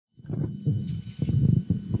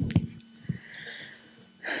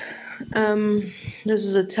Um, this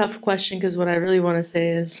is a tough question because what I really want to say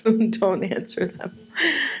is don't answer them.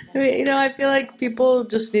 I mean, I feel like people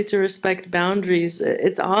just need to respect boundaries.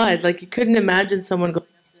 It's odd. Like you couldn't imagine someone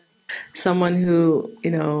who,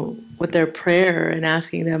 with their prayer and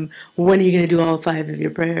asking them, when are you going to do all five of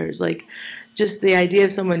your prayers? Like just the idea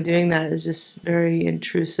of someone doing that is just very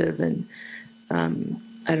intrusive. And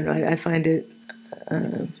I don't know, I find it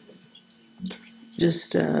uh,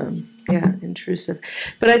 just yeah, intrusive.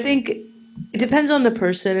 But I think it depends on the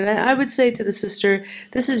person, and I would say to the sister,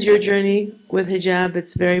 this is your journey with hijab.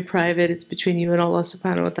 It's very private. It's between you and Allah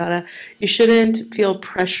subhanahu wa ta'ala. You shouldn't feel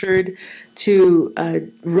pressured to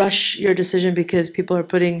rush your decision because people are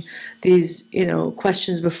putting these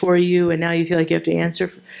questions before you, and now you feel like you have to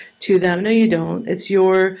answer to them. No, you don't. It's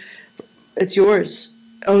yours.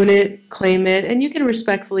 Own it, claim it, and you can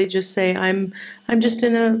respectfully just say, I'm just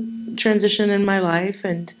in a transition in my life,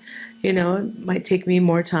 and it might take me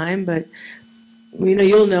more time, but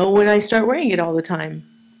you'll know when I start wearing it all the time.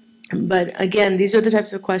 But again, these are the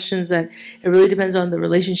types of questions that it really depends on the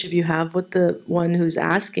relationship you have with the one who's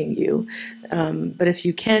asking you. But if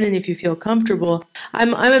you can and if you feel comfortable,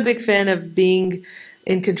 I'm a big fan of being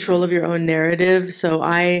in control of your own narrative. So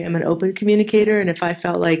I am an open communicator, and if I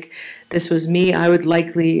felt like this was me, I would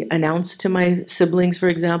likely announce to my siblings, for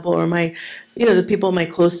example, or the people in my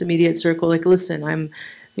close immediate circle, like, listen, I'm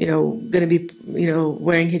going to be,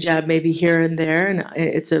 wearing hijab maybe here and there, and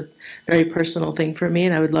it's a very personal thing for me,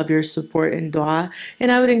 and I would love your support and dua,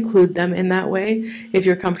 and I would include them in that way. If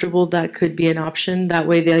you're comfortable, that could be an option. That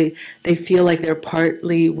way they feel like they're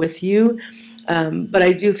partly with you. But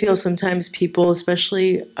I do feel sometimes people,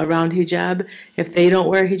 especially around hijab, if they don't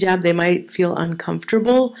wear hijab, they might feel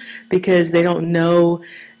uncomfortable because they don't know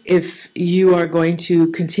if you are going to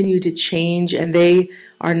continue to change and they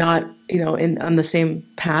are not, on the same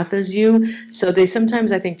path as you. So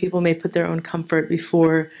sometimes I think people may put their own comfort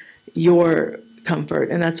before your comfort,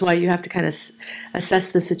 and that's why you have to kind of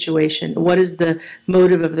assess the situation. What is the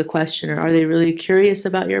motive of the questioner? Are they really curious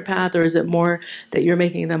about your path, or is it more that you're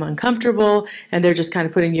making them uncomfortable and they're just kind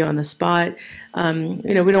of putting you on the spot? We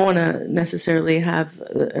don't want to necessarily have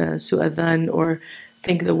su'adhan or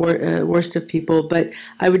think the worst of people, but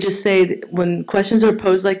I would just say that when questions are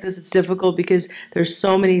posed like this, it's difficult because there's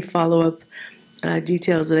so many follow-up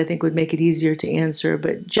details that I think would make it easier to answer.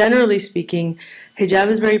 But generally speaking, hijab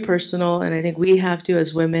is very personal, and I think we have to,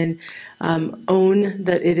 as women, own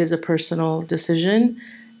that it is a personal decision,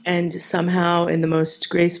 and somehow, in the most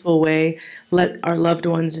graceful way, let our loved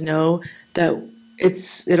ones know that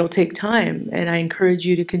it'll take time. And I encourage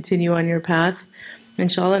you to continue on your path,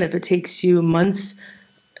 inshallah. And if it takes you months,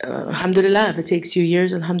 alhamdulillah. If it takes you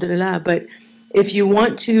years, alhamdulillah. But if you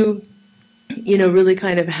want to really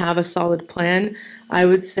kind of have a solid plan, I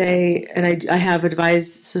would say, and I have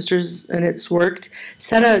advised sisters and it's worked,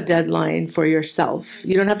 set a deadline for yourself.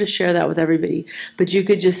 You don't have to share that with everybody, but you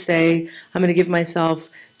could just say, I'm going to give myself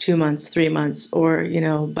 2 months, 3 months, or,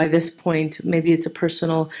 by this point, maybe it's a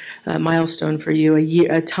personal milestone for you,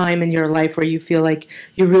 a time in your life where you feel like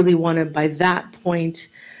you really want to, by that point,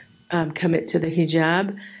 commit to the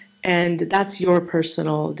hijab. And that's your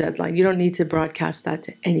personal deadline. You don't need to broadcast that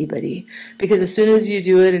to anybody, because as soon as you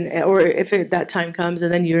do it, or if that time comes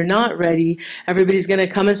and then you're not ready, everybody's going to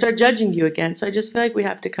come and start judging you again. So I just feel like we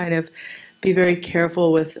have to kind of be very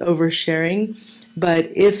careful with oversharing.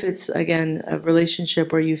 But if it's, again, a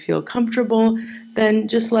relationship where you feel comfortable, then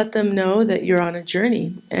just let them know that you're on a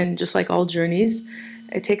journey. And just like all journeys,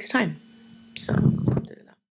 it takes time. So.